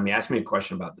 So ask me a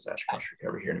question about disaster cost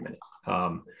recovery here in a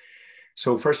minute.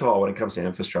 So first of all, when it comes to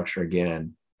infrastructure,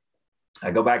 again,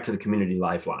 I go back to the community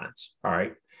lifelines. All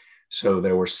right. So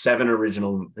there were 7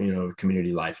 original,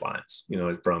 community lifelines,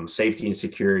 from safety and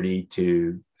security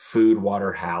to food,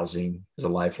 water, housing as a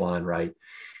lifeline, right?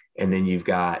 And then you've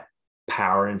got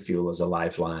power and fuel as a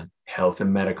lifeline, health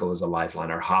and medical as a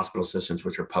lifeline, our hospital systems,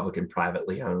 which are public and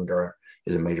privately owned,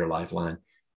 is a major lifeline,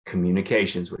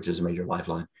 communications, which is a major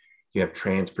lifeline. You have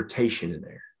transportation in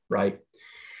there, right?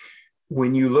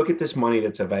 when you look at this money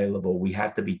that's available, we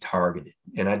have to be targeted.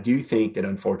 And I do think that,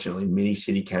 unfortunately, many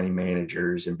city county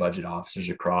managers and budget officers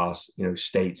across,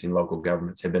 states and local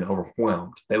governments have been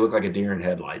overwhelmed. They look like a deer in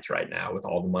headlights right now with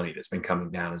all the money that's been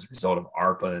coming down as a result of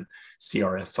ARPA and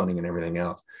CRF funding and everything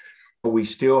else. But we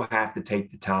still have to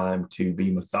take the time to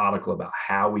be methodical about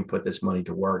how we put this money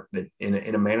to work that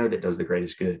in a manner that does the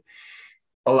greatest good.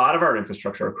 A lot of our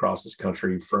infrastructure across this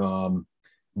country, from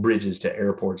bridges to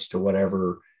airports to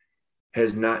whatever,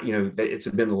 has not, it's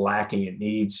been lacking. It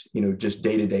needs, just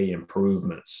day-to-day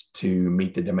improvements to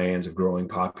meet the demands of growing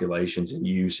populations and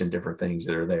use and different things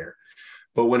that are there.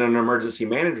 But when an emergency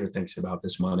manager thinks about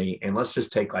this money, and let's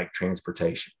just take like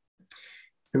transportation,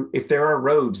 if there are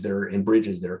roads that are and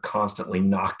bridges that are constantly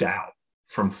knocked out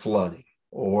from flooding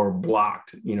or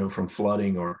blocked, from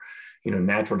flooding or,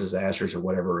 natural disasters or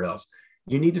whatever else,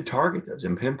 you need to target those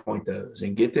and pinpoint those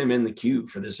and get them in the queue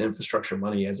for this infrastructure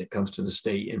money as it comes to the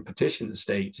state, and petition the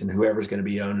states and whoever's going to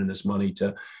be owning this money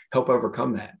to help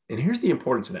overcome that. And here's the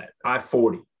importance of that.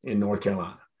 I-40 in North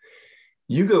Carolina.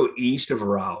 You go east of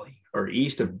Raleigh or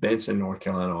east of Benson, North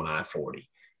Carolina on I-40.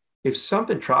 If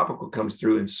something tropical comes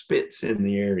through and spits in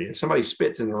the area, if somebody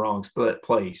spits in the wrong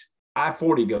place,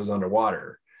 I-40 goes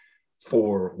underwater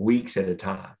for weeks at a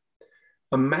time.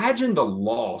 Imagine the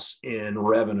loss in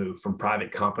revenue from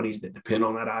private companies that depend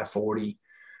on that I-40.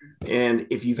 And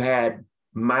if you've had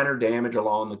minor damage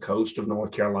along the coast of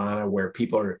North Carolina where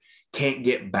people can't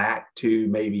get back to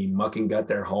maybe muck and gut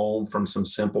their home from some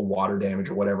simple water damage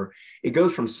or whatever, it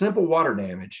goes from simple water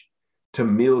damage to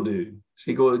mildew.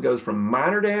 So it goes from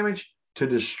minor damage to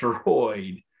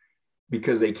destroyed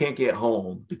because they can't get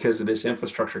home because of this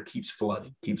infrastructure keeps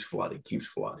flooding.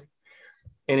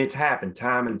 And it's happened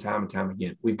time and time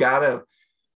again. We've got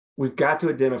to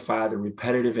identify the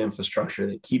repetitive infrastructure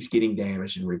that keeps getting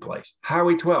damaged and replaced.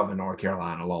 Highway 12 in North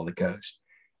Carolina along the coast.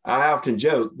 I often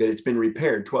joke that it's been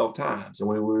repaired 12 times. And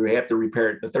when we have to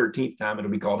repair it the 13th time,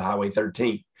 it'll be called Highway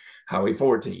 13, Highway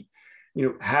 14.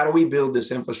 How do we build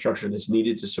this infrastructure that's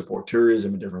needed to support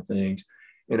tourism and different things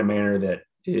in a manner that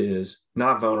is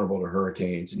not vulnerable to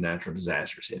hurricanes and natural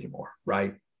disasters anymore,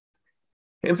 right?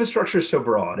 Infrastructure is so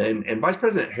broad, and Vice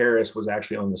President Harris was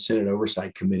actually on the Senate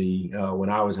Oversight Committee when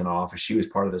I was in office. She was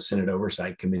part of the Senate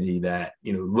Oversight Committee that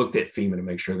looked at FEMA to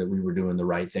make sure that we were doing the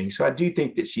right thing. So I do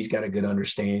think that she's got a good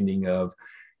understanding of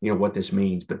what this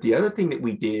means. But the other thing that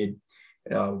we did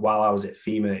while I was at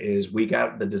FEMA is we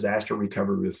got the Disaster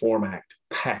Recovery Reform Act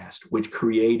passed, which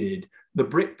created the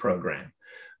BRIC program,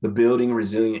 the Building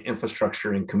Resilient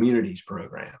Infrastructure in Communities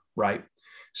program, right?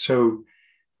 So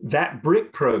that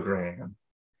BRIC program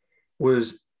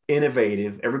was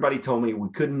innovative. Everybody told me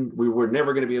we were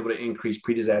never going to be able to increase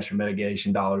pre-disaster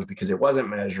mitigation dollars because it wasn't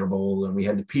measurable. And we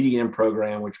had the PDM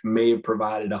program, which may have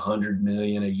provided $100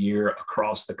 million a year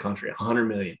across the country, $100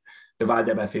 million, divide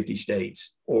that by 50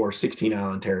 states or 16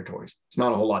 island territories. It's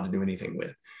not a whole lot to do anything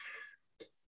with.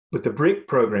 But the BRIC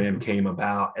program came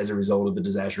about as a result of the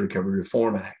Disaster Recovery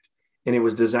Reform Act. And it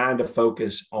was designed to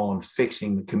focus on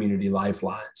fixing the community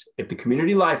lifelines. If the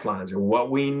community lifelines are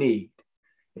what we need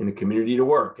in the community to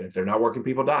work, and if they're not working,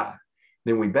 people die,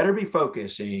 then we better be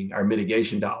focusing our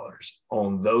mitigation dollars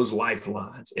on those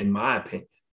lifelines, in my opinion,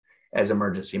 as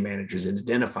emergency managers, and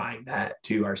identifying that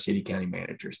to our city county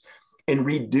managers. And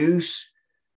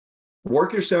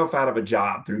work yourself out of a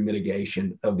job through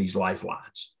mitigation of these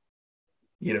lifelines.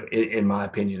 In my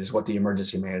opinion, is what the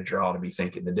emergency manager ought to be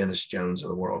thinking. The Dennis Jones of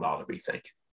the world ought to be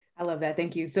thinking. I love that.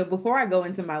 Thank you. So before I go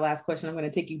into my last question, I'm going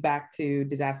to take you back to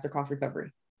disaster cost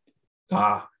recovery.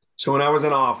 So when I was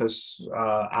in office,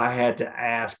 I had to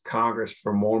ask Congress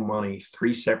for more money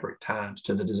 3 separate times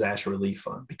to the Disaster Relief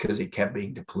Fund because it kept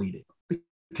being depleted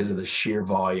because of the sheer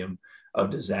volume of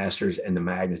disasters and the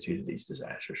magnitude of these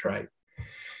disasters, right?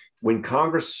 When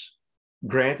Congress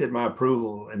granted my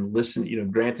approval and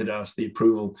granted us the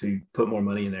approval to put more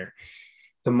money in there,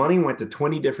 the money went to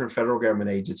 20 different federal government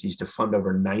agencies to fund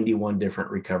over 91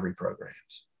 different recovery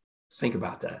programs. Think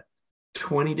about that.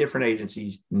 20 different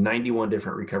agencies, 91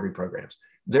 different recovery programs.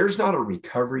 There's not a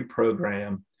recovery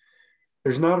program.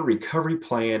 There's not a recovery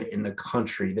plan in the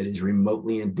country that is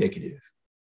remotely indicative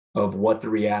of what the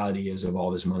reality is of all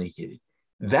this money hitting.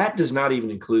 That does not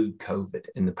even include COVID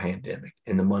and the pandemic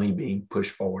and the money being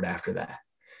pushed forward after that.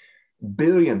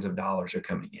 Billions of dollars are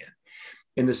coming in.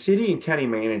 And the city and county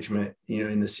management,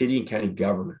 in the city and county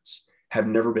governments have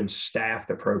never been staffed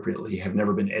appropriately, have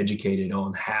never been educated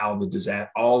on how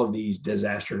all of these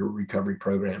disaster recovery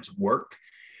programs work.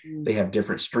 They have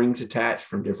different strings attached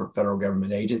from different federal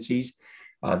government agencies.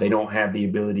 They don't have the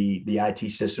ability, the IT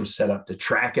system set up to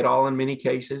track it all in many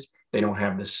cases. They don't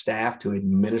have the staff to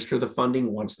administer the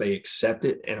funding once they accept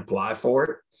it and apply for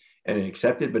it and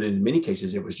accept it. But in many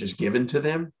cases, it was just given to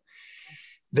them.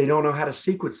 They don't know how to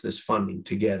sequence this funding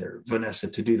together, Vanessa,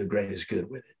 to do the greatest good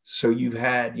with it. So you've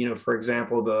had, for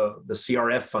example, the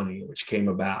CRF funding, which came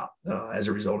about as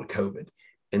a result of COVID,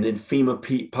 and then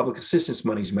FEMA public assistance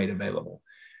money is made available.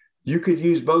 You could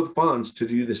use both funds to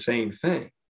do the same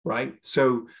thing, right?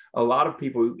 So a lot of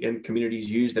people in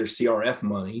communities use their CRF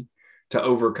money to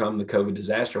overcome the COVID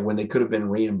disaster when they could have been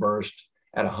reimbursed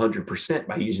at 100%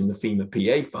 by using the FEMA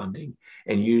PA funding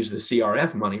and use the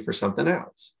CRF money for something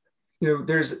else.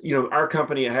 There's, our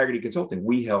company at Haggerty Consulting,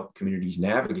 we help communities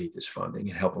navigate this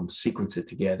funding and help them sequence it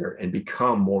together and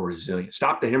become more resilient,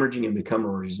 stop the hemorrhaging and become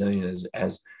more resilient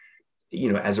as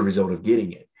a result of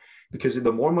getting it. Because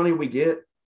the more money we get,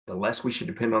 the less we should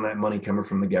depend on that money coming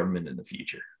from the government in the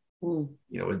future,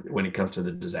 when it comes to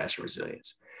the disaster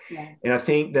resilience. Yeah. And I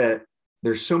think that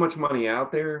there's so much money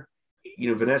out there,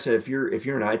 Vanessa, if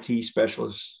you're an IT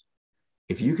specialist,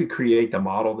 if you could create the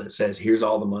model that says, here's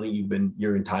all the money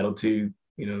you're entitled to,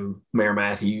 Mayor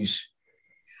Matthews,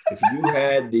 if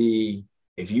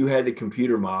you had the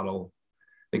computer model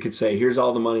that could say, here's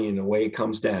all the money and the way it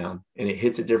comes down and it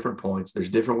hits at different points, there's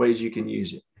different ways you can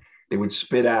use it. They would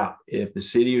spit out, if the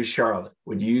city of Charlotte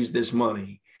would use this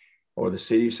money or the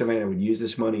city of Savannah would use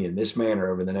this money in this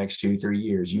manner over the next 2-3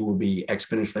 years, you will be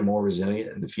exponentially more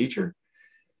resilient in the future.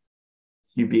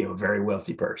 You'd be a very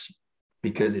wealthy person.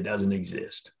 Because it doesn't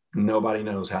exist. Nobody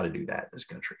knows how to do that in this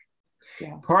country.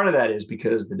 Yeah. Part of that is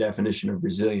because the definition of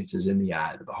resilience is in the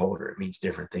eye of the beholder. It means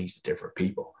different things to different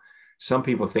people. Some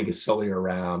people think it's solely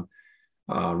around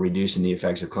reducing the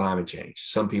effects of climate change.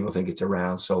 Some people think it's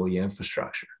around solely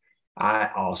infrastructure.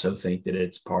 I also think that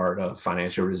it's part of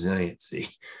financial resiliency.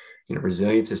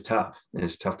 Resilience is tough, and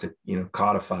it's tough to,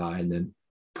 codify and then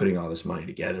putting all this money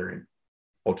together and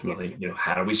ultimately,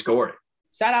 how do we score it?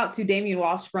 Shout out to Damian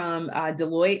Walsh from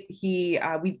Deloitte.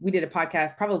 We did a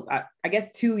podcast probably, I guess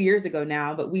 2 years ago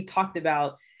now, but we talked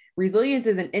about resilience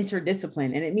is an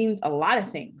interdiscipline and it means a lot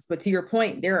of things. But to your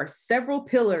point, there are several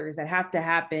pillars that have to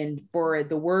happen for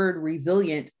the word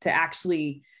resilient to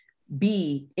actually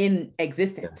be in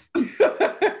existence.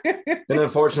 Yeah. And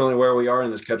unfortunately, where we are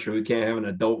in this country, we can't have an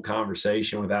adult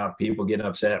conversation without people getting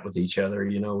upset with each other.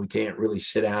 We can't really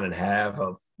sit down and have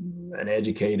an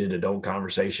educated adult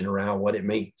conversation around what it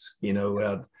means.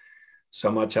 So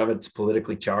much of it's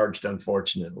politically charged,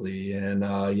 unfortunately. And,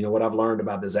 what I've learned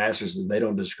about disasters is they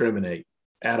don't discriminate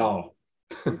at all.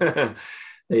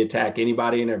 They attack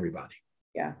anybody and everybody.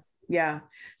 Yeah. Yeah.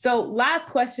 So last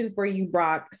question for you,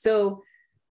 Brock. So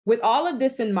with all of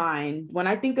this in mind, when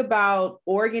I think about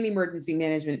Oregon emergency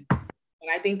management,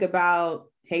 when I think about,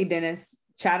 hey, Dennis,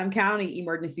 Chatham County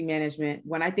Emergency Management,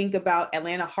 when I think about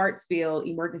Atlanta Hartsfield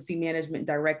Emergency Management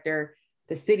Director,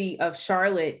 the City of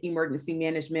Charlotte Emergency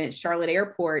Management, Charlotte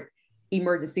Airport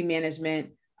Emergency Management,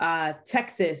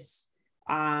 Texas,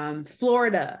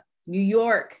 Florida, New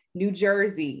York, New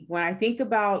Jersey, when I think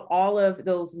about all of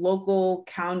those local,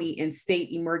 county, and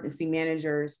state emergency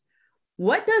managers,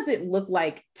 what does it look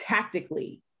like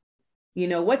tactically?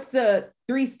 What's the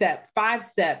 3-step,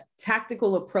 5-step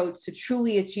tactical approach to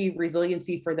truly achieve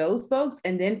resiliency for those folks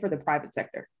and then for the private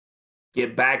sector?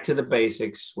 Get back to the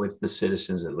basics with the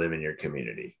citizens that live in your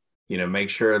community. Make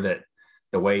sure that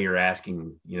the way you're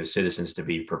asking, citizens to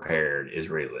be prepared is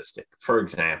realistic. For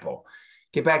example,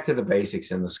 get back to the basics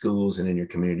in the schools and in your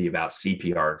community about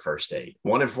CPR and first aid.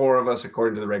 1 in 4 of us,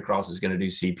 according to the Red Cross, is going to do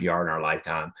CPR in our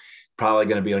lifetime. Probably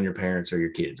going to be on your parents or your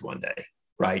kids one day,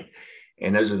 right?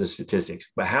 And those are the statistics.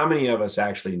 But how many of us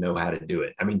actually know how to do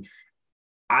it? I mean,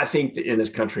 I think that in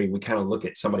this country, we kind of look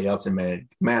at somebody else and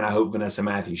man, I hope Vanessa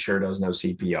Matthews sure does know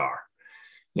CPR.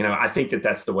 I think that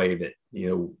that's the way that,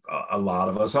 a lot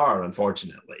of us are,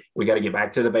 unfortunately. We got to get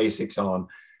back to the basics on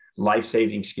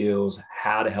life-saving skills,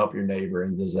 how to help your neighbor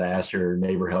in disaster.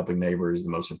 Neighbor helping neighbor is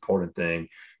the most important thing,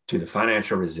 to the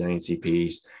financial resiliency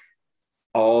piece,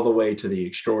 all the way to the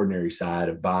extraordinary side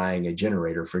of buying a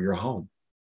generator for your home.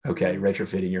 Okay,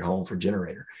 retrofitting your home for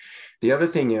generator. The other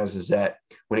thing is that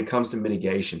when it comes to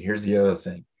mitigation, here's the other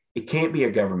thing. It can't be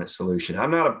a government solution.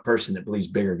 I'm not a person that believes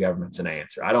bigger government's an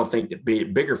answer. I don't think that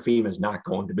bigger FEMA is not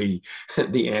going to be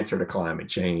the answer to climate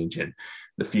change and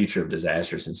the future of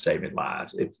disasters and saving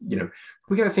lives. It's,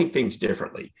 we got to think things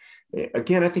differently.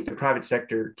 Again, I think the private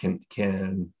sector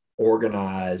can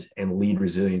organize and lead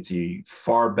resiliency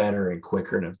far better and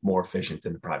quicker and more efficient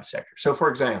than the private sector. So for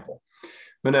example,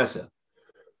 Vanessa,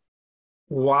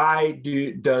 why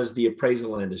does the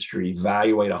appraisal industry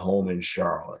evaluate a home in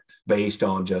Charlotte based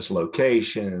on just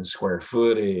location, square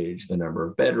footage, the number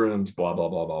of bedrooms, blah, blah,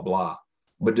 blah, blah, blah?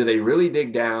 But do they really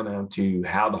dig down onto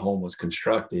how the home was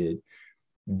constructed?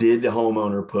 Did the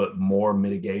homeowner put more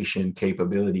mitigation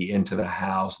capability into the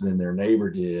house than their neighbor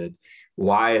did?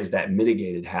 Why is that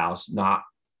mitigated house not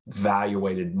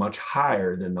valuated much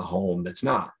higher than the home that's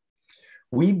not?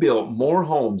 We built more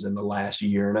homes in the last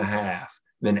year and a half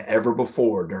than ever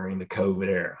before during the COVID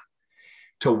era.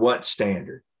 To what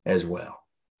standard as well?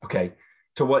 Okay.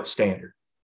 To what standard?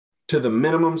 To the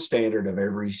minimum standard of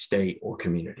every state or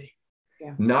community.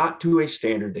 Yeah. Not to a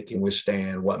standard that can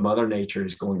withstand what Mother Nature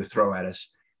is going to throw at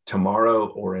us tomorrow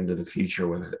or into the future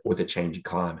with a changing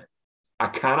climate. I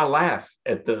kind of laugh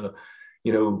at a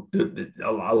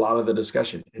lot of the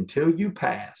discussion. Until you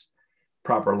pass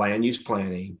proper land use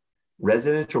planning,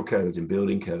 residential codes and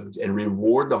building codes, and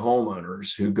reward the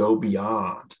homeowners who go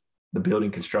beyond the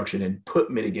building construction and put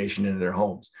mitigation into their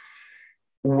homes,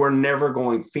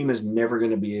 FEMA's never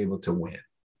going to be able to win.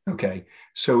 Okay.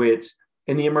 So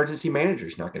and the emergency manager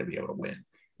is not going to be able to win.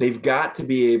 They've got to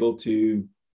be able to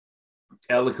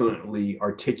eloquently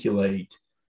articulate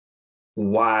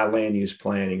why land use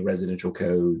planning, residential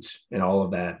codes, and all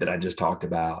of that I just talked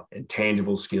about, and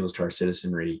tangible skills to our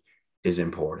citizenry is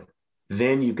important.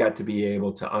 Then you've got to be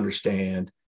able to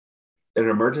understand that an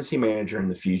emergency manager in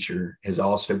the future has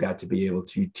also got to be able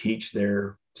to teach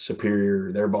their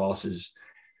superior, their bosses,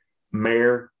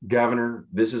 mayor, governor,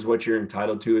 this is what you're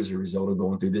entitled to as a result of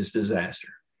going through this disaster.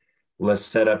 Let's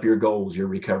set up your goals, your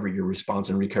recovery, your response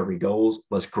and recovery goals.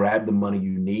 Let's grab the money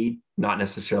you need, not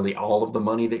necessarily all of the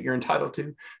money that you're entitled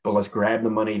to, but let's grab the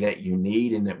money that you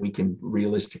need and that we can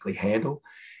realistically handle.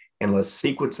 And let's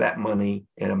sequence that money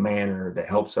in a manner that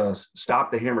helps us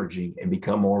stop the hemorrhaging and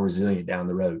become more resilient down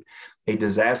the road. A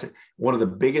disaster, one of the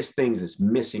biggest things that's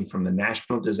missing from the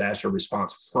National Disaster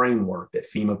Response Framework that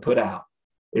FEMA put out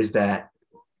is that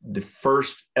the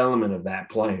first element of that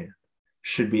plan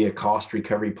should be a cost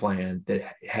recovery plan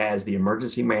that has the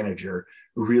emergency manager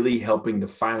really helping the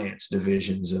finance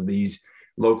divisions of these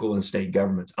local and state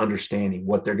governments understanding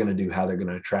what they're going to do, how they're going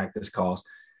to attract this cost,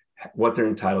 what they're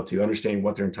entitled to, understanding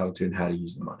what they're entitled to and how to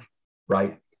use the money,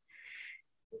 right?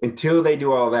 Until they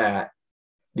do all that,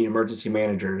 the emergency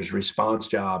manager's response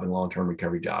job and long-term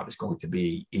recovery job is going to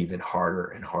be even harder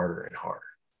and harder and harder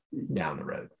down the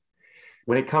road.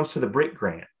 When it comes to the BRIC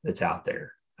grant that's out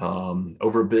there,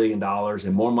 over $1 billion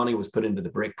and more money was put into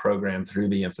the BRIC program through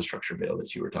the infrastructure bill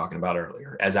that you were talking about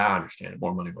earlier. As I understand it,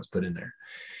 more money was put in there.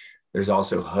 There's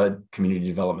also HUD Community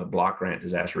Development Block Grant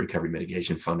Disaster Recovery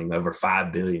Mitigation funding, over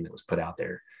 $5 billion that was put out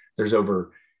there. There's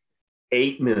over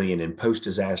 $8 million in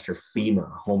post-disaster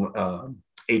FEMA home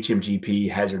HMGP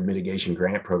hazard mitigation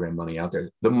grant program money out there.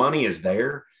 The money is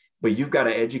there, but you've got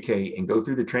to educate and go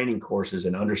through the training courses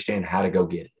and understand how to go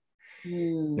get it.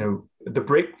 You know, the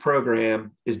BRIC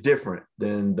program is different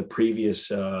than the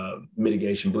previous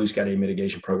mitigation, Blue Sky Day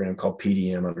mitigation program called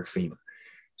PDM under FEMA.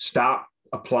 Stop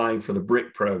applying for the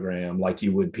BRIC program like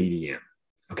you would PDM.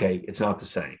 Okay, it's not the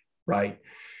same, right?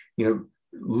 You know,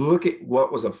 look at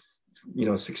what was a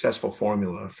successful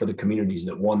formula for the communities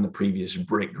that won the previous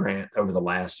BRIC grant over the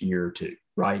last year or two,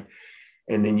 right?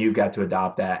 And then you've got to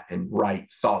adopt that and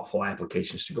write thoughtful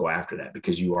applications to go after that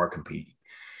because you are competing.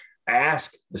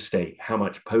 Ask the state how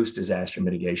much post-disaster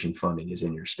mitigation funding is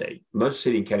in your state. Most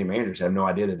city and county managers have no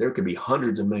idea that there could be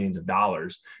hundreds of millions of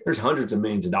dollars. There's hundreds of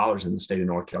millions of dollars in the state of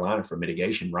North Carolina for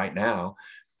mitigation right now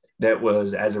that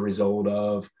was as a result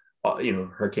of,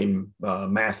 Hurricane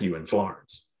Matthew in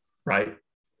Florence, right?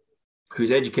 Who's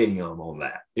educating them on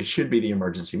that? It should be the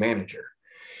emergency manager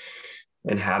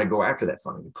and how to go after that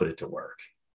funding and put it to work.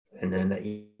 And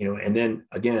then,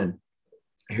 again,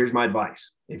 here's my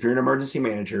advice. If you're an emergency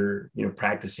manager,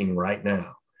 practicing right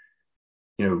now,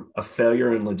 a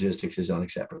failure in logistics is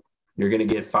unacceptable. You're going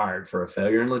to get fired for a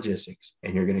failure in logistics,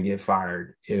 and you're going to get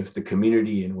fired if the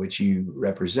community in which you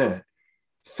represent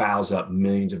fouls up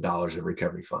millions of dollars of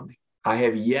recovery funding. I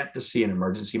have yet to see an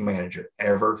emergency manager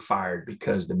ever fired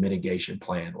because the mitigation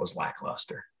plan was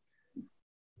lackluster.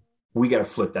 We got to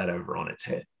flip that over on its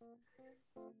head.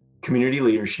 Community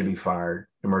leaders should be fired.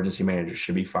 Emergency managers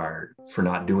should be fired for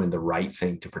not doing the right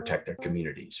thing to protect their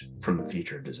communities from the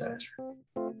future of disaster.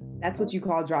 That's what you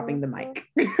call dropping the mic.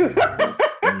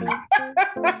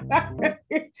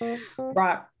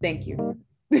 Rob, thank you.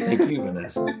 Thank you,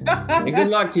 Vanessa. And good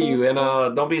luck to you. And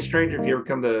don't be a stranger if you ever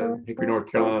come to Hickory,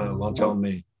 North Carolina. Lunch on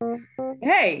me.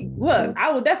 Hey, look,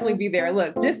 I will definitely be there.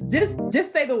 Look, just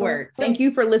say the word. Thank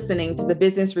you for listening to the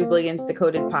Business Resilience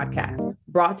Decoded podcast,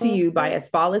 brought to you by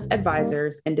Asfalis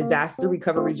Advisors and Disaster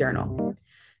Recovery Journal.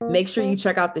 Make sure you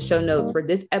check out the show notes for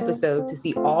this episode to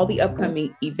see all the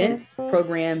upcoming events,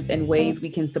 programs, and ways we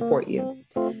can support you.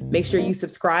 Make sure you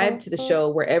subscribe to the show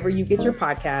wherever you get your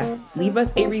podcasts, leave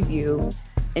us a review,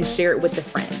 and share it with a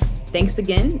friend. Thanks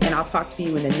again, and I'll talk to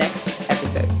you in the next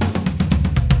episode.